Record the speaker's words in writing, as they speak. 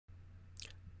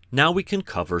Now we can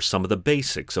cover some of the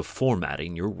basics of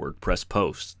formatting your WordPress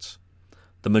posts.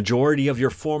 The majority of your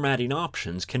formatting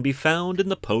options can be found in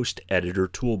the Post Editor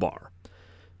toolbar.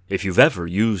 If you've ever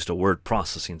used a word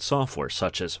processing software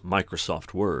such as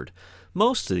Microsoft Word,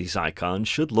 most of these icons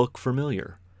should look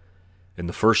familiar. In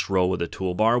the first row of the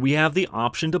toolbar, we have the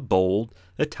option to bold,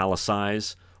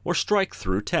 italicize, or strike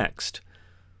through text.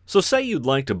 So say you'd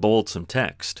like to bold some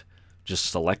text. Just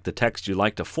select the text you'd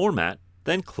like to format,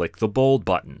 then click the bold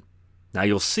button. Now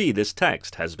you'll see this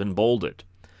text has been bolded.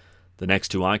 The next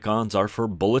two icons are for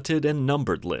bulleted and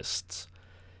numbered lists.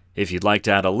 If you'd like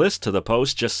to add a list to the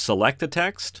post, just select the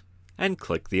text and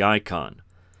click the icon.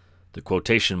 The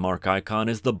quotation mark icon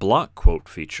is the block quote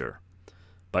feature.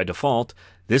 By default,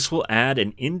 this will add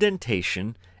an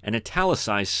indentation and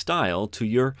italicized style to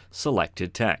your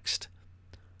selected text.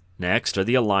 Next are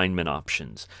the alignment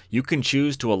options. You can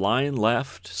choose to align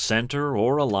left, center,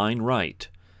 or align right.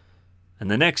 And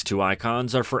the next two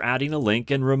icons are for adding a link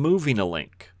and removing a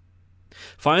link.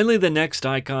 Finally, the next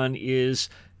icon is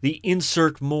the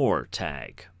Insert More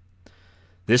tag.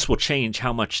 This will change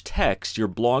how much text your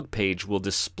blog page will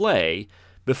display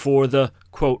before the,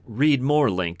 quote, Read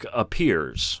More link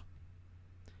appears.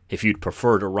 If you'd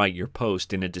prefer to write your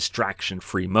post in a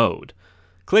distraction-free mode,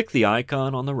 click the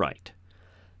icon on the right.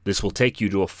 This will take you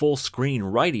to a full-screen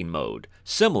writing mode,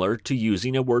 similar to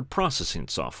using a word processing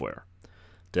software.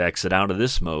 To exit out of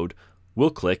this mode, we'll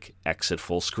click Exit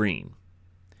Full Screen.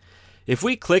 If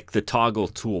we click the toggle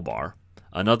toolbar,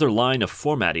 another line of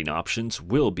formatting options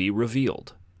will be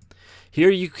revealed.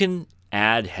 Here you can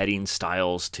add heading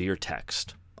styles to your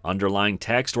text, underline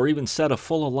text, or even set a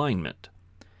full alignment.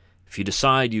 If you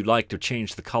decide you'd like to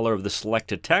change the color of the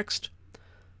selected text,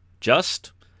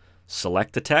 just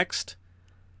select the text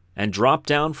and drop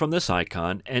down from this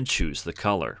icon and choose the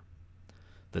color.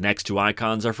 The next two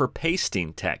icons are for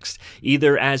pasting text,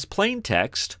 either as plain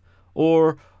text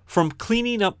or from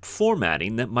cleaning up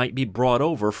formatting that might be brought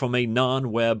over from a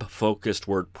non-web focused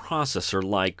word processor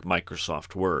like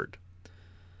Microsoft Word.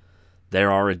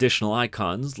 There are additional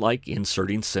icons like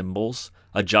inserting symbols,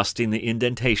 adjusting the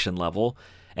indentation level,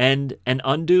 and an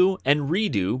undo and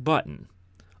redo button,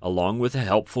 along with a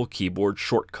helpful keyboard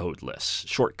shortcut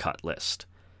list.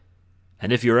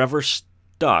 And if you're ever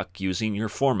stuck using your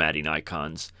formatting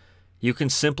icons, you can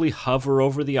simply hover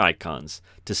over the icons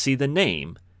to see the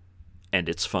name and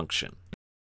its function.